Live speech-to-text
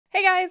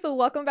Hey guys,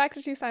 welcome back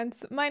to 2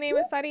 Cents. My name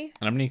is Sani.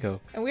 And I'm Nico.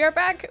 And we are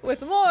back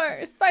with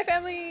more Spy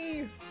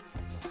Family!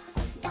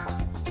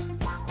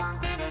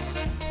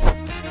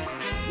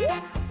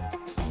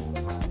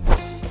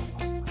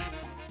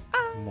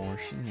 More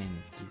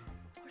shenanigans.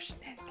 More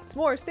shenanigans.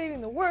 More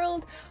saving the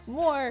world.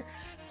 More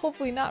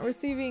hopefully not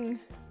receiving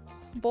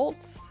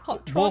bolts.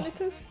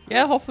 Traumatism.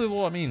 Yeah, hopefully,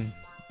 well, I mean,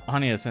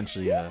 Anya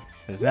essentially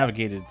has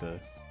navigated the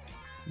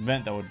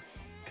event that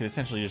could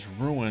essentially just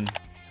ruin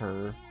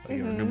her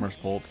numerous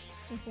bolts.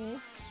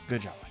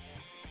 Good job.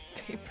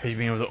 Have you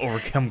been able to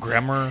overcome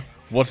grammar?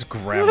 What's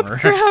grammar? What's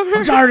grammar?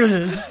 I'm tired of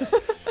this.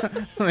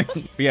 But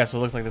yeah, so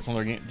it looks like this one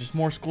they're getting just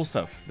more school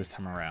stuff this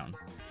time around.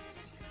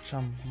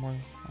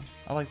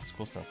 I like the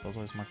school stuff. That was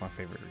always my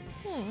favorite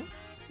reading.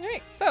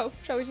 Alright, so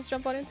shall we just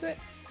jump on into it?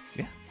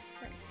 Yeah.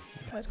 Right.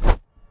 Let's go.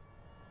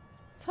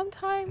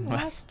 Sometime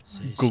last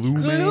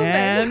Glue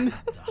man.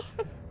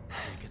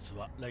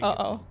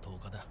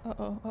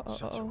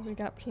 Uh-oh, we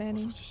got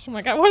planning. Oh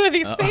my god, what are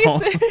these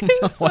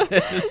faces? What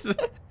is this?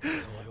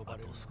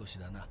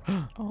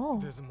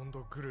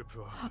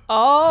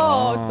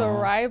 Oh, it's a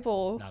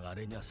rival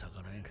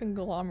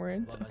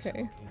conglomerate.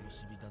 Okay.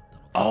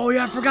 Oh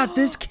yeah, I forgot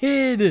this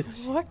kid.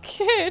 What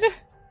kid?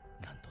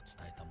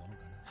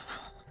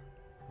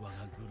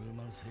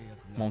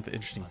 One with the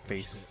interesting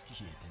face.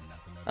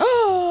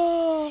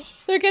 Oh,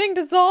 they're getting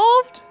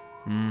dissolved?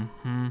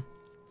 Mm-hmm.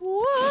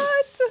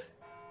 What?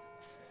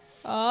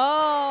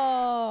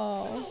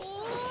 Oh.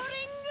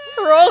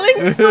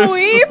 Rolling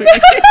sweep? Wait,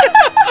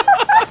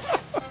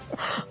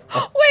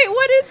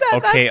 what is that?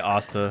 Okay,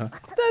 Asta.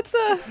 That's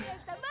a...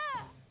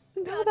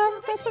 No,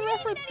 that's a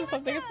reference to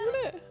something, isn't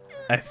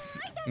it?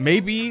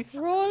 Maybe.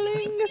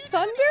 Rolling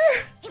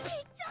Thunder?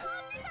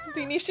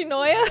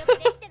 Zinishinoya?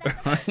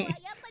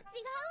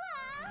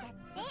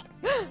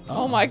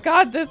 Oh my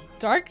god, this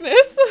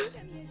darkness!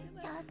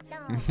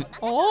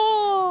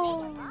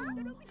 Oh!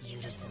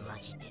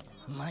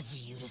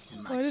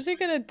 What is he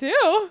gonna do?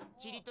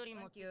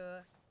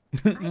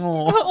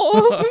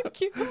 Oh,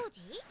 cute.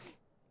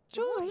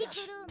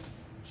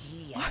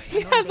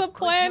 He has a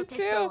plan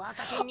too.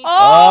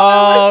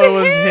 Oh, it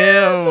was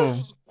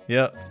him.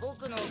 Yep.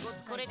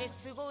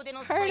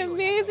 An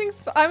amazing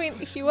I mean,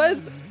 he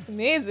was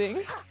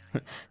amazing.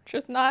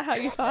 Just not how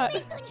you thought.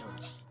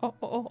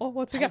 Oh,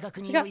 what's he got?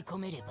 What's he got?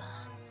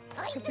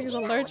 Something he's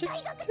allergic to?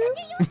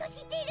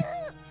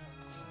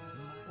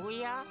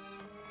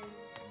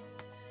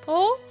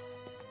 Oh?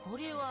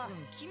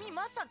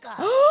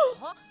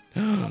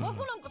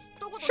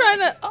 Trying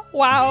to... Oh,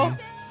 wow.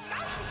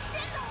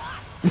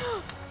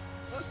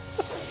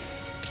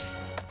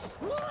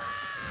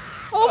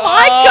 Oh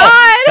my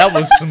god! That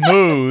was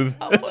smooth.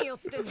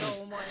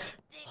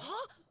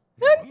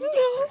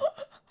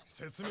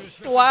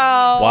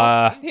 Wow.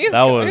 Wow. He's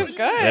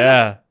good.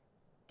 Yeah.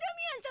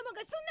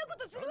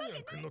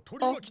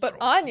 Oh, but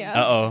Anya.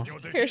 Uh-oh.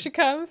 Here she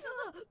comes.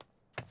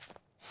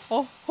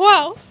 Oh,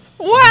 wow.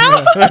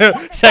 Wow!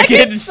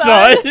 Second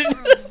son.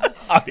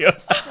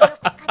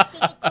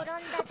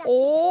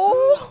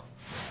 Oh.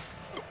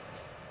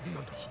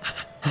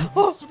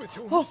 Oh.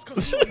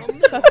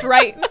 That's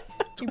right.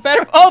 You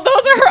better. Oh,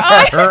 those are her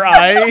eyes. Her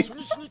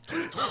eyes.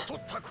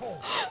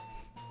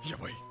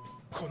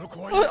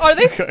 Oh, are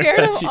they scared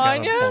of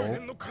Anya?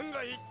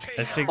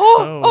 I think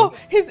so. Oh,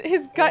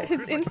 his gut,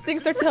 his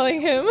instincts are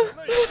telling him.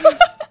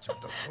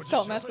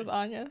 Don't mess with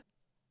Anya.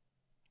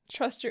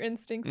 Trust your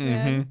instincts,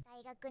 man.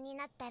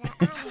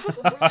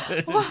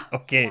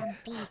 Okay.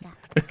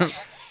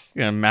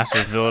 You're gonna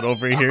master villain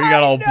over here. You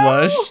got all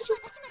blushed.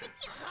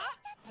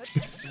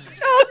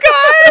 Oh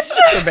gosh!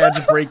 The man's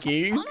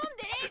breaking.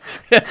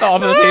 Oh,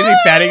 no,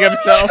 he's patting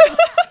himself.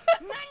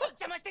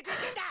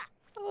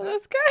 Oh,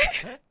 this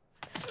guy.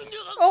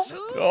 Oh.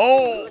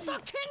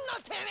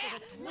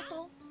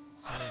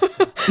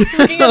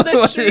 Looking at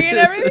the tree and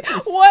everything.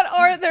 What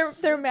are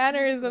their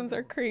mannerisms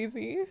are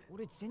crazy.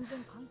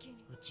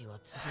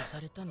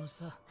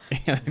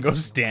 Go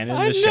stand in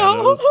the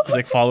shadows. He's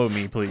like, follow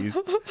me, please.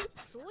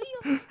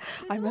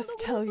 I must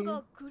tell you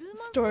the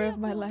story of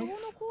my life.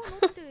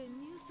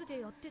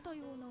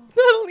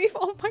 The leaf.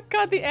 Oh my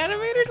god, the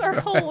animators are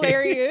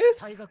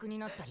hilarious.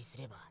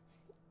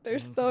 They're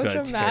so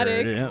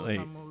dramatic.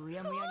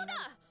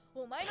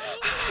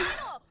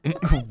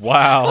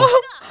 Wow.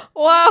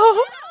 Wow.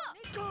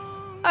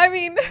 I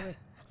mean,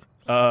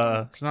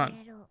 it's not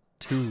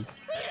too.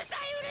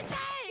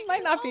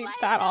 Might not be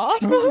that off.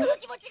 So he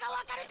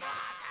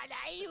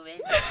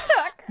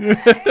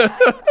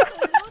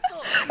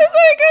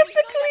goes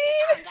to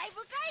clean.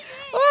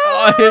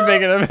 Oh, he's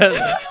making a mess.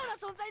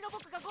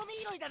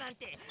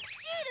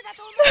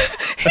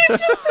 He's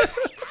just.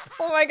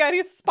 Oh my god,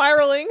 he's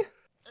spiraling.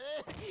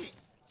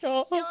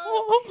 Oh,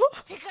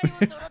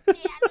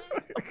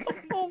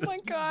 oh my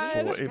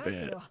god. Boy,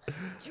 man.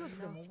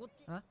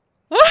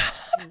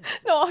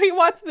 No, he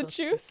wants the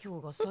juice.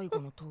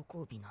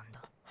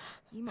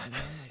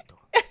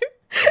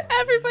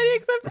 Everybody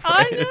except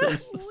Anya.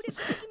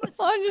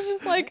 Anya's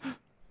just like,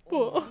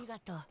 whoa.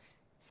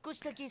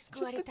 Just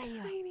a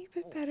tiny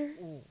bit better.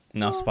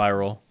 Now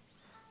spiral.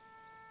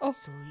 Oh.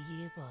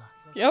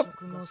 Yep.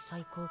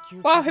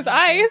 Wow, his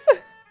eyes.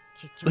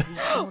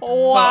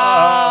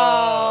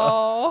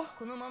 Wow.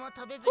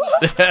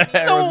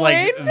 It was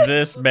like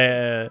this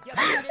bad.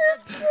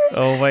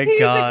 Oh my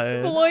god. He's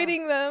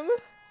exploiting them.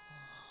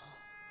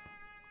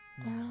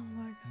 Oh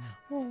my god.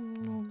 Oh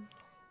no.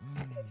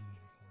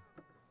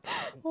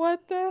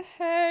 What the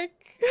heck?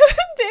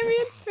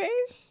 Damien's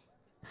face.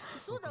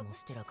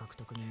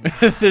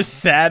 The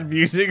sad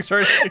music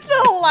starts.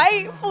 The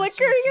light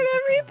flickering and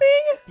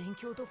everything.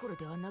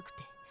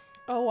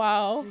 Oh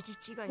wow.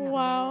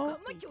 Wow.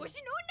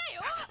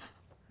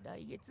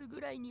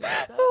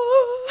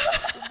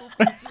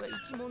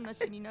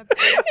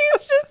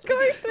 He's just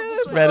going through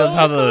this Man, that's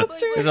how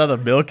roller the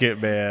milk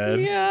it, man.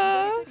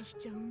 Yeah.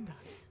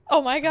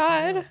 Oh my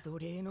god.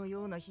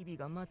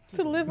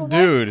 To live a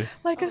Dude. life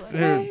like a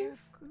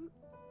slave.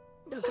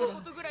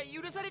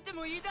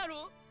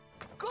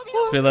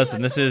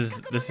 Listen, this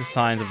is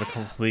signs of a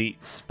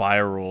complete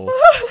spiral.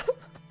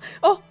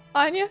 Oh,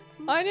 Anya,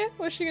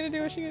 what's she gonna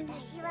do? What's she gonna do?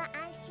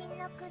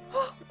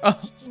 Oh.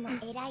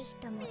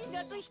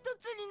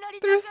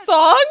 Through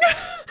song?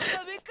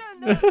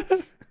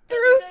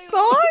 Through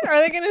song?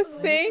 Are they gonna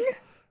sing?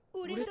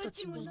 For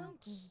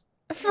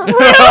real?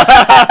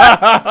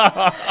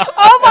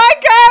 Oh my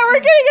god, we're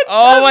getting a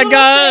Oh my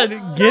god!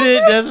 Get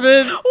it,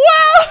 Desmond!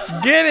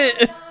 Wow! Get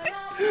it!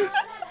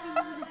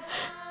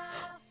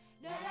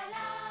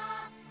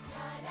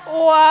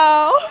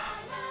 Wow.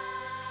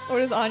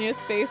 What is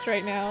Anya's face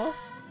right now?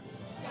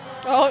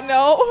 Oh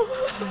no.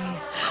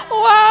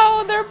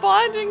 Wow, they're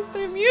bonding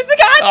through music.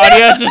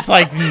 Anya's just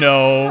like,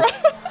 no.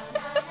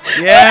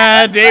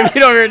 Yeah,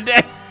 David over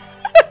dead.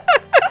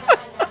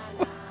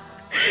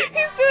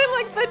 He's doing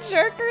like the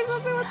jerk or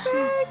something with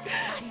that.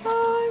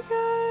 Oh my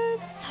god.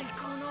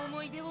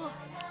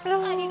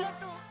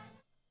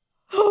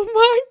 Oh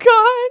my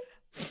god.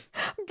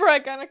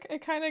 Bruh,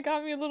 it kind of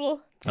got me a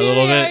little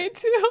teary-eyed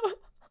too.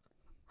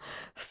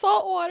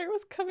 Salt water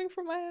was coming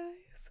from my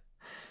eyes.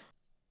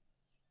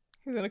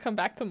 He's gonna come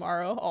back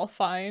tomorrow, all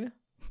fine.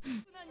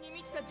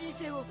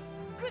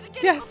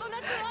 Yes,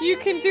 you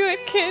can do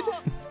it, kid.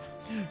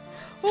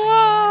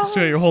 Whoa.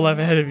 Show your whole life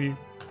ahead of you.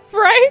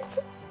 Right?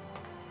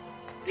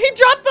 He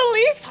dropped the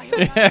leaf. He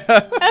said,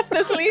 F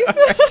this leaf.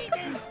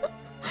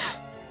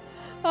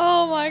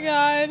 Oh my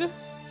god.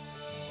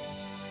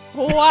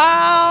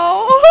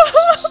 Wow.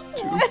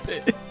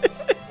 Stupid.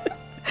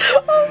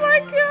 Oh my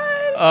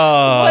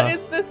god. What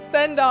is this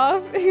send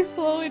off? He's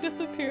slowly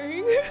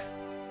disappearing.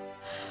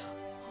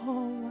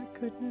 Oh my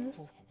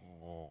goodness.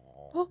 Oh.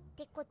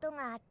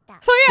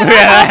 So yeah,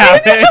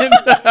 that happened.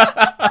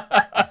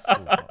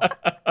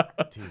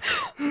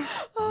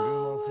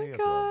 Oh my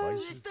god.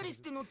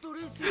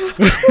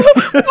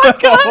 Oh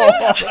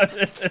god.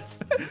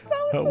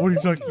 What are you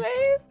talking about?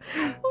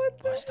 What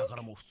the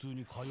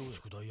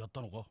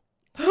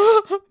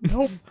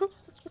Nope.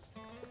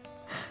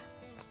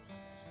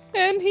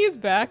 And he's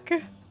back.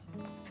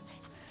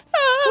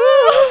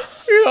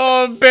 You're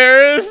all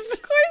embarrassed.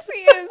 Of course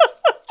he is.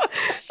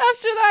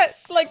 After that,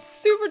 like,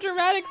 super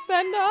dramatic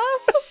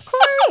send-off, of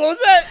course. What was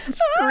that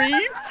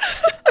scream?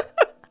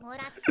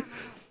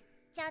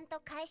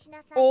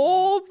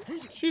 Oh,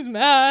 she's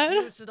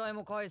mad.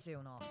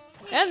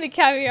 And the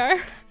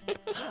caviar.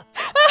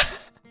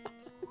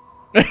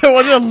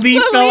 Was a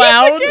leaf fell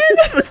out?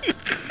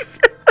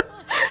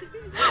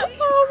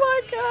 Oh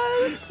my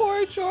god,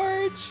 poor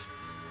George.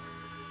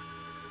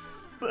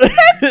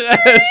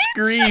 That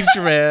screech,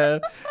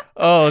 man.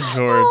 Oh,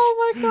 George.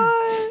 Oh my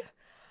god.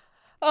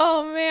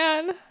 Oh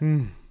man.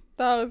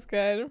 That was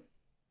good.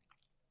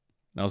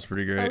 That was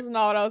pretty great. That was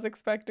not what I was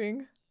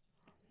expecting.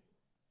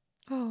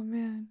 Oh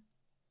man.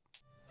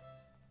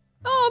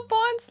 Oh,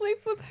 Bond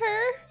sleeps with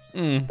her.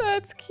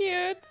 That's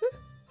cute.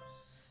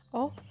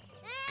 Oh.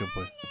 Good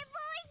boy.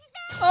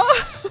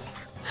 Oh.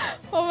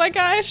 Oh my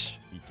gosh.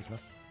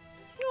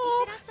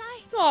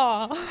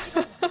 Aww.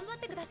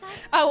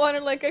 I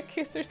wanted like a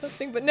kiss or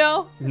something, but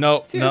no.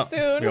 Nope. Too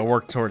soon. We gotta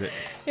work toward it.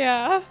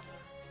 Yeah.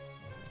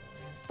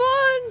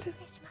 Bond.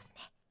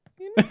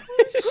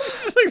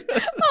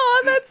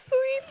 Oh, that's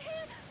sweet.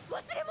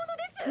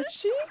 Did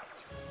she?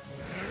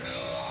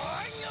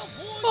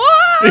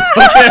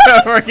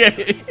 Oh! We're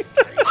getting...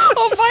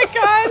 Oh my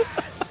god.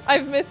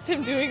 I've missed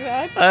him doing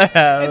that. I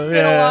have. It's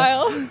been a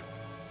while.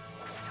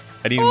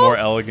 I need more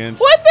elegance.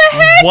 What the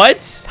heck? What?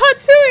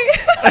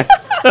 Patui.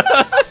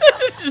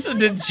 It's just a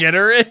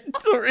degenerate.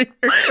 Sorry.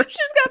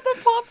 She's got the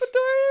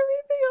pompadour and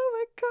everything. Oh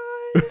my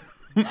god.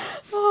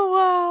 Oh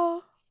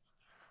wow.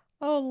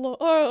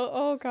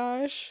 Oh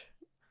gosh.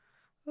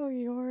 Oh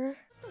YOR.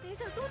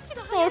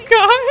 Oh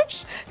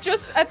gosh.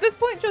 Just at this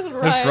point, just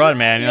run. Just run,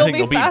 man. I think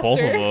you'll beat both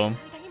of them.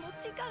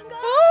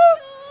 Oh.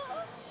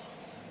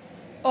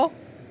 Oh.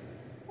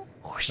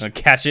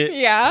 Catch it.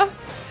 Yeah.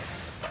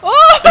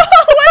 Oh,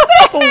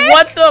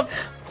 what the?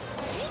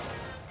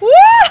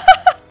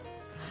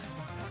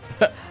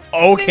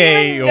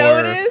 Okay, Didn't even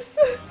notice.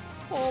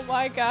 Oh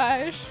my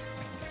gosh.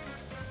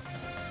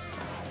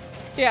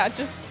 Yeah,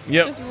 just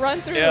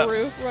run through the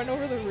roof, run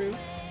over the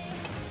roofs.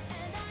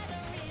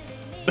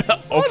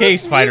 Okay,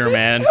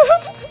 Spider-Man.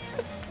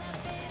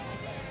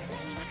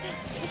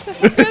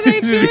 What are they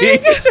doing?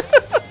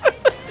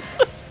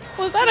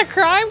 Was that a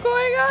crime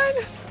going on?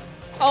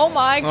 Oh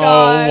my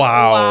god. Oh,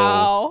 wow.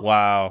 Wow.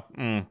 Wow.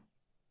 Mm.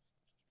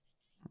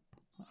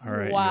 All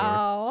right.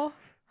 Wow.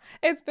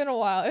 It's been a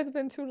while. It's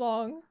been too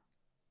long.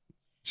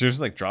 She just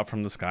like dropped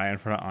from the sky in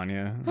front of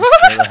Anya. And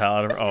scared the hell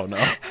out of her. Oh no.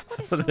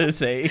 What did they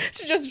say?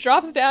 She just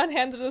drops down,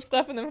 hands her the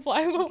stuff, and then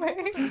flies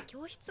away.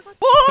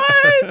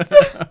 What?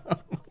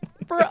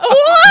 Bro,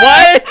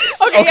 what?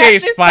 Okay, yeah,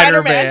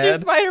 Spider-Man.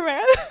 She's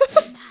Spider-Man.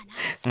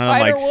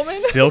 Like Spider-Woman.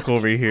 Silk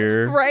over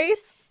here. Right?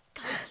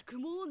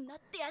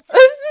 A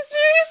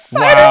mysterious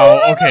spider.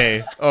 Wow.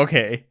 Okay.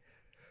 Okay.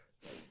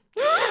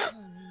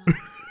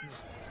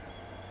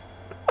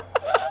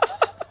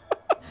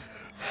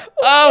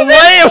 Oh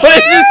wait! What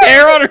is this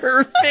hair on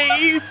her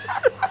face?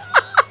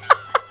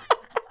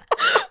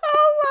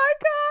 Oh my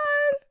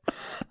god!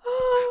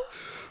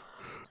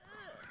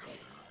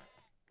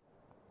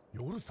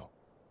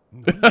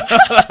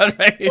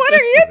 What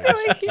are you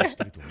doing here?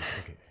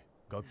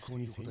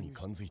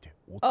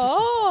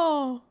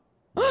 Oh.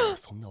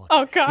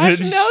 Oh gosh,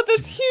 no,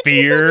 this huge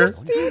fear.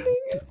 misunderstanding.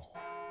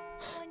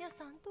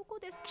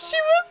 She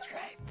was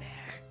right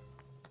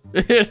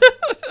there.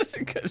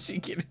 Because she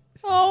can.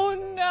 Oh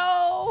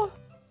no.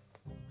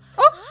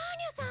 Oh.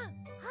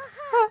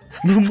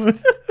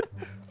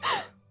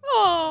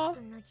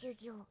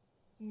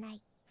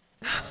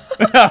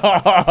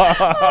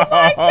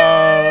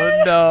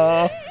 Oh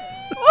no.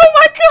 Oh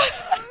my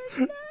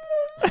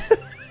god.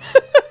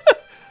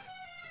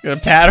 Gonna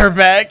pat her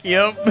back.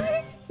 Yep.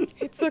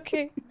 It's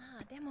okay.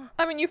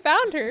 I mean, you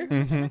found her.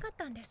 Mm-hmm.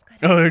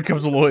 Oh, here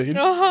comes Lloyd.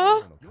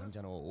 Uh-huh.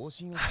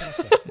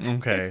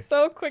 Okay. He's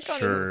so quick on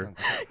Sure. his...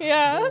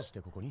 Yeah.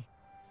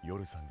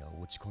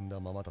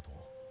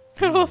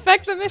 It'll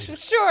affect the mission.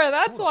 Sure,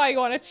 that's why you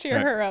want to cheer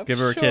her up. Give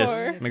her a sure.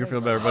 kiss. Make her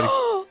feel better, buddy.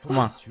 Come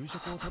on.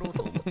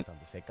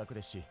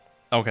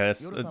 Okay,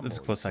 that's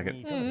a close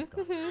second.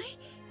 Mm-hmm.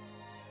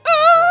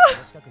 Oh,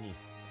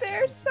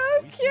 they're so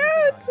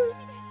cute.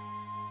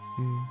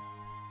 Mm.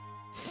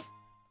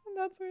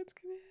 That's where it's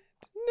gonna end.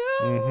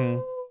 No. Mm-hmm.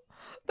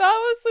 That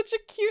was such a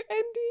cute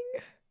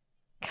ending.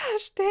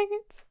 Gosh dang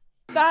it.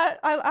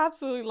 I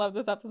absolutely love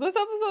this episode. This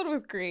episode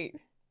was great.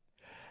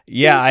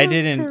 Yeah, This I was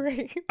didn't.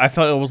 Great. I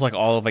thought it was like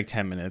all of like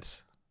 10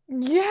 minutes.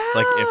 Yeah.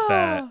 Like if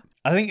that.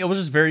 I think it was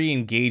just very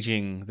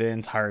engaging the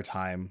entire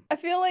time. I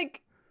feel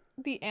like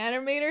the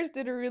animators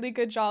did a really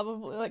good job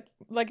of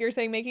like you're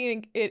saying,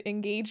 making it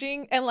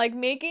engaging and like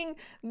making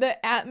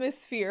the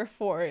atmosphere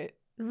for it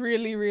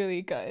really,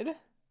 really good.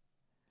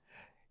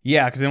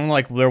 Yeah, because then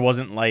like there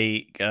wasn't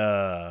like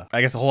I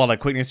guess a whole lot of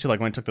quickness too. Like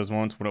when it took those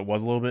moments when it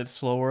was a little bit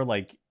slower,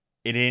 like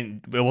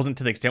it wasn't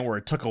to the extent where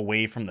it took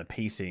away from the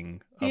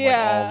pacing of like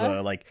all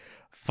the like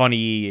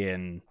funny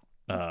and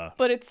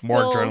but it's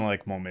more still,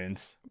 adrenaline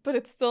moments. But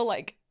it's still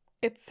like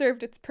it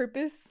served its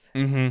purpose.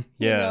 Mm-hmm.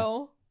 Yeah. You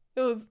know?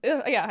 It was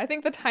yeah, I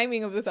think the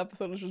timing of this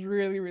episode was just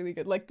really, really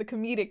good. Like the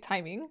comedic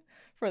timing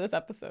for this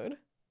episode.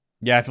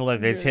 Yeah, I feel like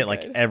they just Really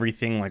hit good. like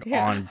everything like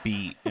on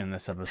beat in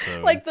this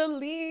episode. Like the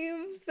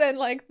leaves and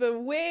like the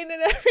wind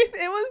and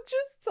everything. It was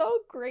just so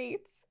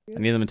great. I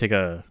need them to take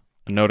a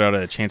note out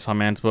of Chainsaw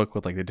Man's book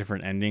with like the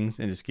different endings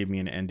and just give me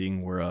an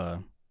ending where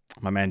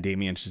my man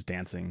Damien's just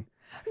dancing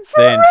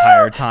the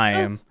entire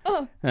time.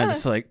 And I'm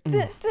just like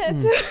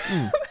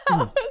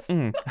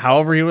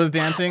however he was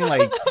dancing,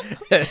 like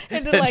and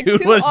then, the like,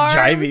 dude two was arms,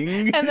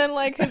 jiving. and then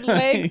like his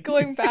legs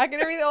going back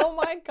and everything. Oh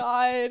my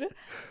god.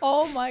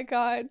 Oh my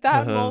god.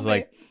 That So it was, moment.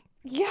 like,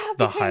 yeah,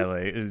 the because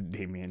highlight is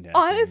Damien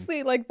dancing.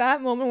 honestly, like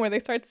that moment where they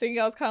start singing,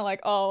 I was kind of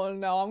like, oh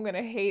no, I'm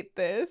gonna hate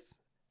this.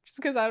 Just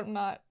because I'm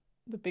not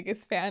the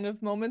biggest fan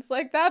of moments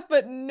like that.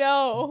 But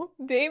no,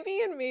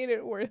 Damien made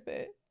it worth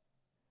it.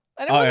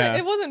 And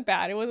it wasn't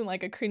bad. It wasn't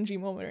like a cringy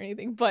moment or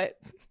anything. But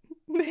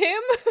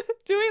him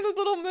doing those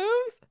little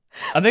moves.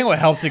 I think what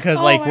helped it because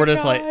Oh like my we're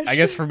just like, gosh. I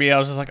guess for me I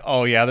was just like,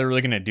 oh yeah, they're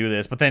really gonna do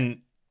this. But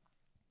then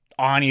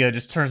Anya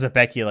just turns to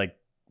Becky like,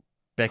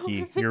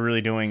 Becky, you're really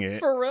doing it.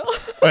 For real?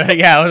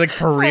 Yeah, I was like,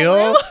 for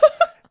real?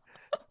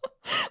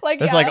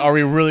 Like, It's yeah, like, are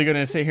we really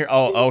gonna sit here?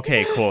 Oh,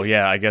 okay, cool.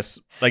 Yeah, I guess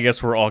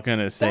we're all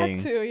gonna that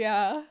sing. too,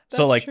 yeah.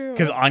 So like, true.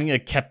 because Anya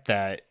kept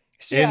that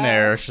in Yeah.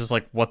 there. She's just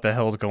like, what the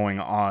hell's going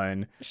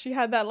on? She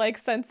had that like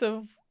sense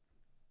of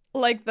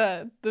like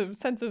the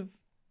sense of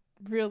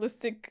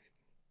realistic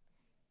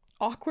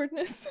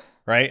awkwardness.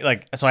 Right?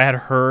 Like, so I had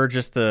her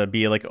just to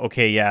be like,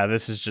 okay, yeah,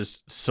 this is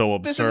just so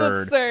This absurd.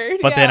 is absurd.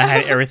 But then I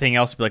had yeah. everything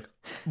else to be like,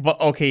 but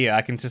okay, yeah,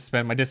 I can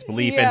suspend my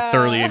disbelief Yeah. and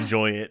thoroughly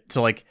enjoy it.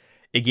 So like,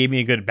 it gave me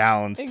a good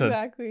balance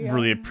Exactly, to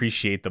really yeah.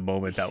 appreciate the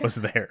moment that was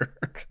there.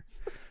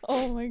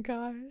 Oh my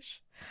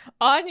gosh.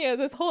 Anya,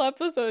 this whole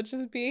episode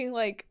just being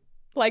like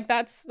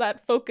that's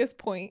that focus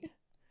point.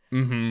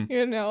 Mm-hmm.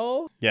 You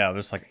know? Yeah,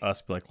 just like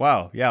us, be like,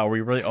 wow, yeah, are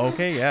we really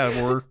okay?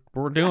 Yeah,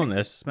 we're doing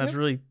this. This man's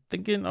really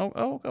thinking.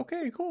 Oh,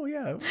 okay, cool,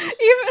 yeah. Even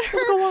Let's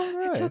her, go along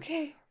the it's ride.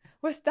 okay.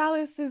 West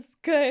Dallas is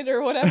good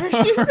or whatever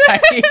she said.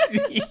 Right?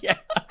 Yeah.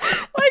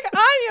 Like,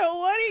 Anya,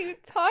 what are you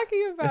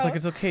talking about? It's like,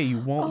 it's okay. You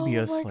won't be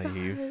a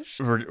slave.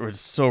 It's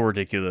so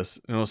ridiculous.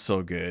 It was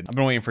so good. I've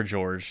been waiting for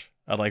George.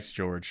 I liked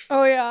George.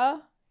 Oh, yeah.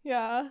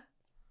 Yeah.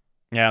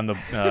 Yeah, and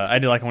I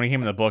did like when he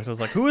came in the books, I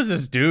was like, who is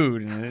this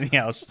dude? And then,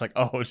 yeah, I was just like,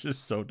 oh, it's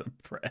just so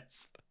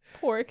depressed.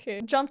 Poor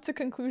kid. Jump to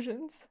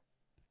conclusions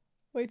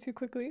way too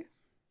quickly.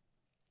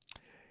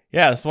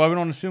 Yeah, that's why we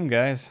don't assume,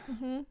 guys.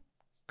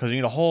 Because you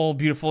need a whole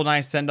beautiful,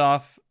 nice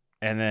send-off,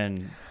 and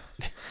then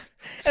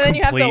and then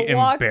you have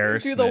to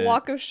do the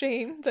walk of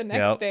shame the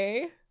next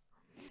day.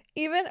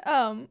 Even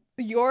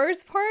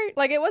YOR's part,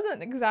 like, it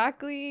wasn't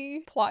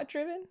exactly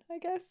plot-driven, I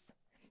guess.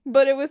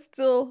 But it was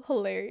still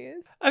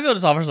hilarious. I feel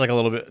this offers like a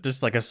little bit,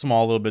 just like a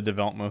small little bit of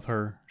development with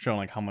her, showing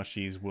like how much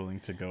she's willing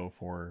to go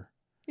for.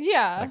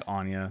 Yeah. Like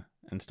Anya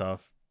and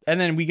stuff. And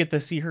then we get to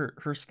see her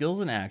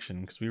skills in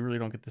action, because we really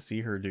don't get to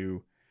see her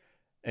do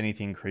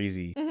anything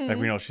crazy. Like,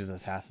 we know she's an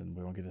assassin.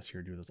 We don't get to see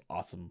her do those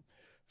awesome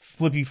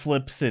flippy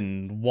flips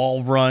and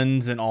wall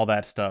runs and all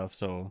that stuff.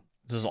 So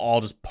this is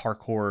all just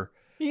parkour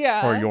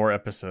for your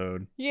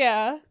episode.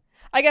 Yeah.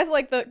 I guess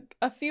like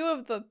a few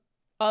of the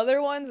other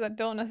ones that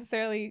don't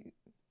necessarily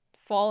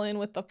fall in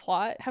with the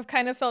plot have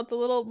kind of felt a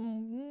little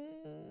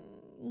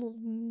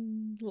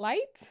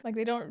light. Like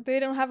they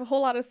don't have a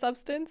whole lot of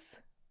substance.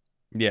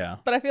 Yeah.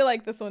 But I feel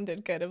like this one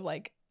did good of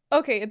like,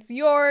 okay, it's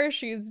YOR,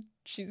 she's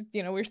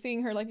we're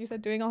seeing her, like you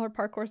said, doing all her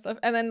parkour stuff,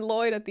 and then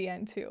Lloyd at the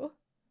end too.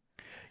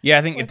 Yeah,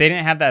 I think if they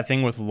didn't have that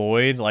thing with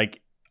Lloyd,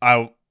 like I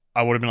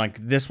would have been like,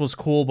 this was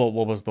cool, but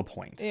what was the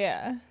point?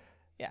 Yeah.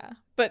 Yeah.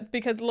 But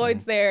because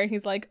Lloyd's there and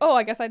he's like, oh,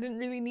 I guess I didn't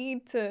really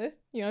need to,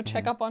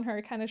 check up on her.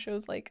 It kind of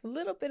shows like a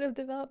little bit of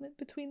development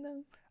between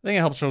them. I think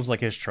it helps shows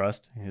like his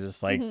trust. He's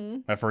just like,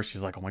 at first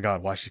she's like, oh my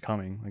God, why is she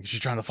coming? Like, is she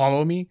trying to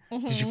follow me?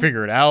 Did you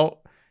figure it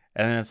out?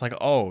 And then it's like,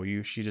 oh,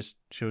 she was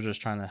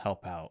just trying to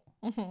help out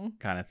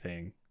kind of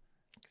thing.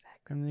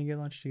 Exactly. And then they get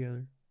lunch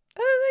together.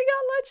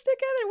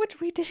 Which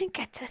we didn't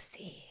get to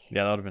see.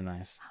 Yeah, that would have been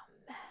nice.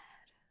 I'm mad.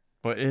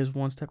 But it is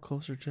one step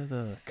closer to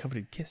the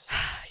coveted kiss.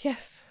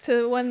 Yes,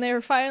 to when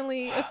they're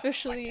finally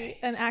officially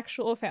an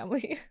actual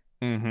family.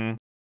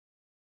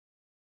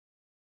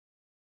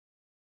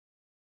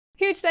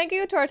 Huge thank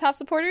you to our top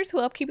supporters who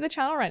help keep the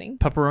channel running.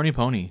 Pepperoni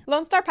Pony.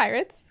 Lone Star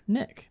Pirates.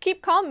 Nick.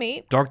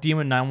 KeepCalmMate. Dark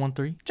Demon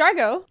 913.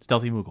 Jargo.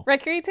 Stealthy Moogle.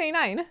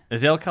 Redcurie29.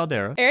 Isael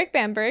Caldera. Eric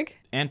Bamberg.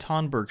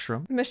 Anton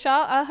Bergström.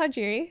 Meshal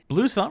Alhajri.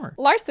 BlueSummer.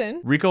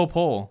 Larson. Rico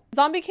Poll.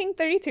 Zombie King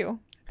 32.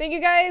 Thank you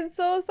guys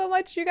so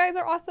much. You guys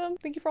are awesome.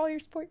 Thank you for all your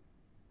support.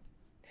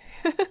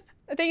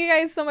 Thank you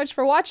guys so much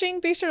for watching.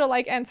 Be sure to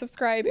like and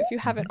subscribe if you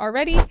haven't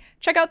already.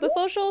 Check out the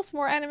socials for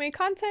more anime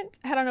content.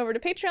 Head on over to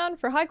Patreon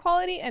for high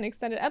quality and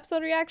extended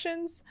episode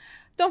reactions.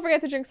 Don't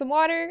forget to drink some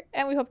water,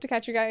 and we hope to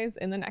catch you guys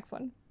in the next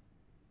one.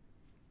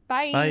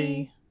 Bye.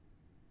 Bye.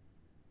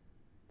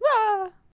 Ah.